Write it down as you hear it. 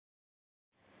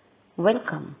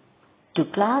Welcome to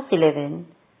Class 11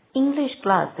 English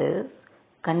classes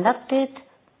conducted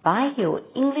by your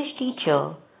English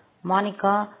teacher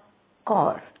Monica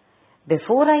Kaur.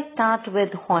 Before I start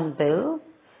with Hornbill,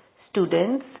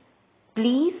 students,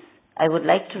 please I would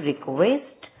like to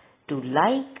request to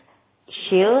like,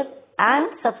 share and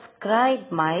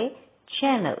subscribe my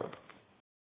channel.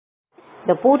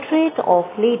 The Portrait of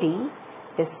Lady,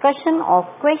 Discussion of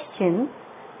Questions,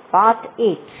 Part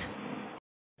 8.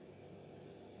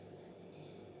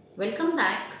 Welcome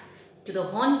back to the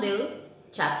Hornbill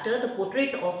chapter, The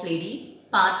Portrait of Lady,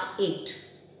 Part 8.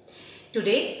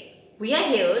 Today, we are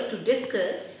here to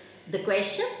discuss the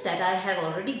questions that I have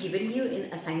already given you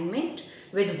in assignment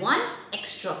with one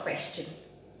extra question.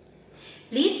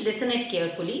 Please listen it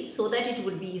carefully so that it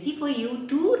would be easy for you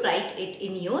to write it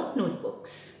in your notebooks.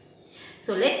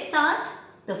 So let's start.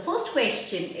 The first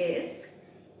question is,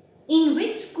 in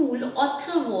which school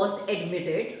author was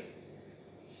admitted?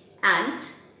 And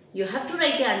you have to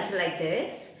write the answer like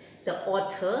this. The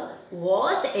author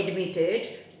was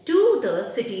admitted to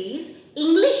the city's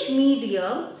English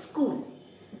medium school.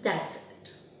 That's it.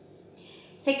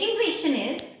 Second question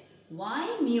is,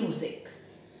 why music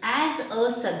as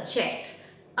a subject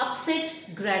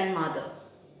upset grandmother?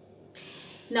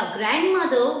 Now,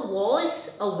 grandmother was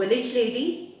a village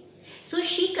lady, so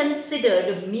she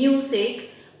considered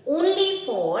music only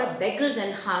for beggars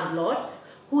and harlots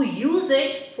who use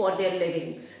it for their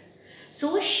livings.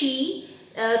 So she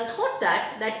thought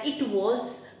that it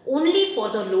was only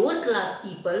for the lower class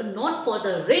people, not for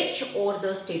the rich or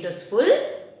the statusful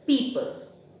people.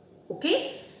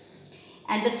 Okay?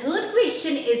 And the third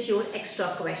question is your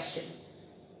extra question.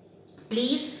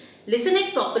 Please listen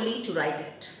it properly to write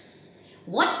it.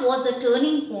 What was the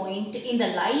turning point in the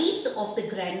lives of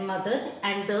the grandmother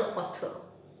and the author?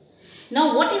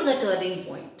 Now, what is the turning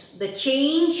point? The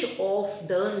change of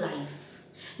the life.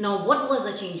 Now, what was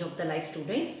the change of the life,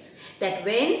 students? That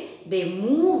when they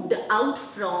moved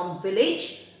out from village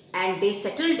and they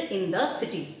settled in the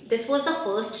city. This was the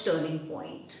first turning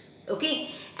point. Okay.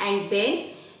 And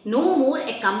then no more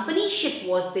accompanyship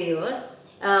was there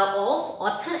of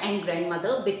author and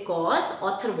grandmother, because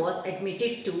author was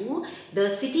admitted to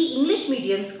the city English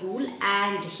medium school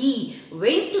and he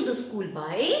went to the school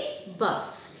by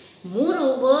bus.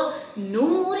 Moreover, no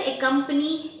more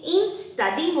accompany in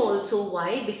studying also.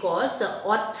 Why? Because the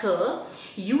author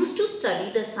used to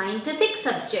study the scientific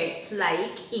subjects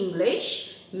like English,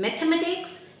 mathematics,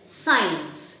 science.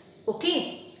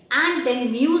 Okay. And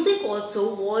then music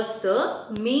also was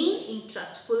the main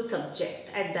interestful subject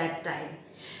at that time.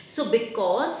 So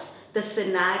because the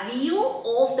scenario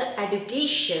of the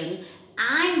education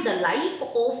and the life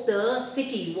of the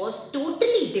city was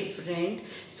totally different,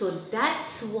 so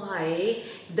that's why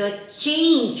the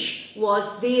change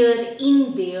was there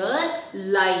in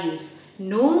their life.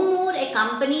 No more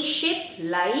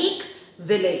accompanyship like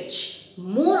village.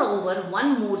 Moreover,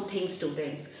 one more thing,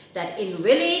 students, that in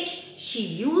village she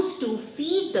used to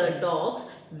feed the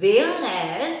dogs,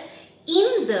 whereas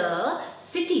in the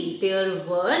city there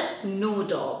were no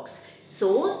dogs.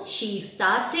 So she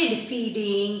started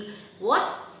feeding what?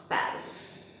 Sparrows.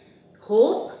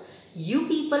 Hope you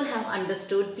people have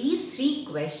understood these three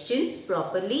questions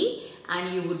properly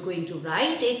and you would going to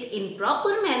write it in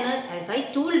proper manner as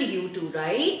I told you to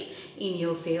write in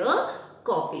your fair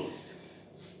copies.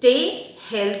 Stay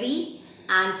healthy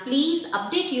and please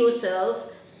update yourself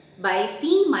by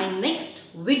seeing my next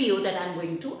video that I am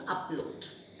going to upload.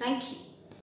 Thank you.